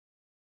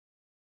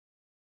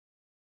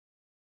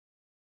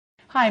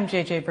Hi, I'm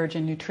JJ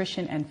Virgin,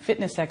 nutrition and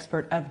fitness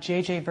expert of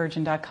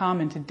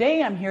jjvirgin.com, and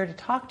today I'm here to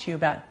talk to you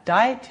about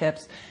diet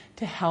tips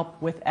to help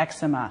with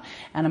eczema.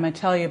 And I'm going to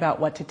tell you about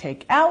what to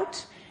take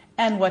out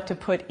and what to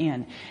put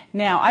in.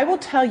 Now, I will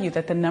tell you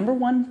that the number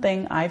one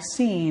thing I've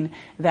seen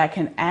that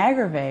can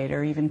aggravate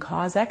or even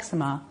cause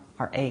eczema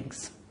are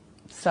eggs.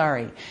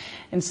 Sorry.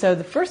 And so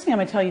the first thing I'm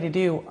going to tell you to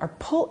do are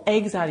pull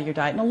eggs out of your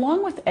diet. And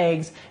along with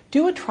eggs,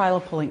 do a trial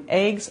of pulling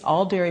eggs,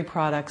 all dairy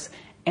products,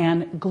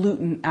 and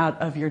gluten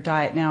out of your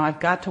diet. Now,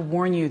 I've got to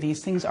warn you,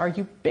 these things are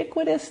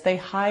ubiquitous. They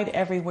hide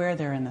everywhere.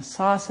 They're in the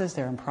sauces.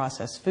 They're in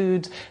processed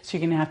foods. So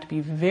you're going to have to be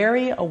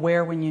very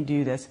aware when you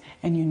do this,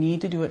 and you need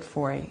to do it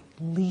for at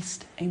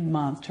least a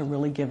month to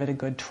really give it a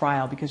good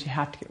trial, because you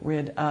have to get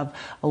rid of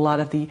a lot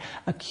of the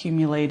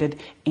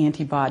accumulated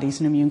antibodies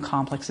and immune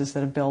complexes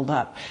that have built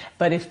up.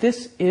 But if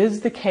this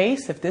is the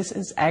case, if this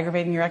is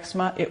aggravating your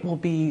eczema, it will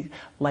be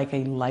like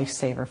a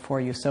lifesaver for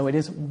you. So it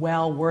is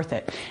well worth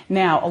it.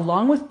 Now,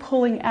 along with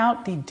pulling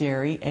out the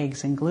dairy,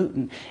 eggs, and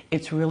gluten,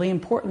 it's really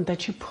important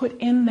that you put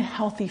in the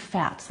healthy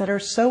fats that are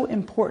so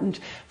important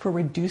for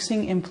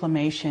reducing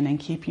inflammation and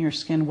keeping your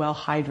skin well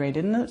hydrated.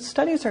 And the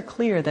studies are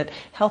clear that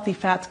healthy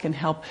fats can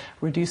help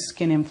reduce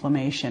skin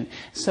inflammation.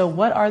 So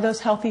what are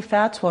those healthy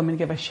fats? Well, I'm going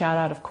to give a shout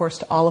out, of course,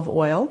 to olive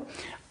oil,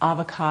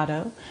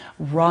 avocado,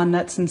 raw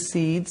nuts and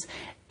seeds,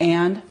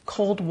 and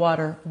cold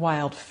water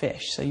wild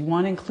fish. So you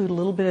want to include a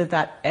little bit of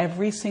that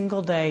every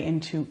single day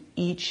into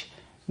each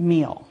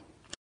meal.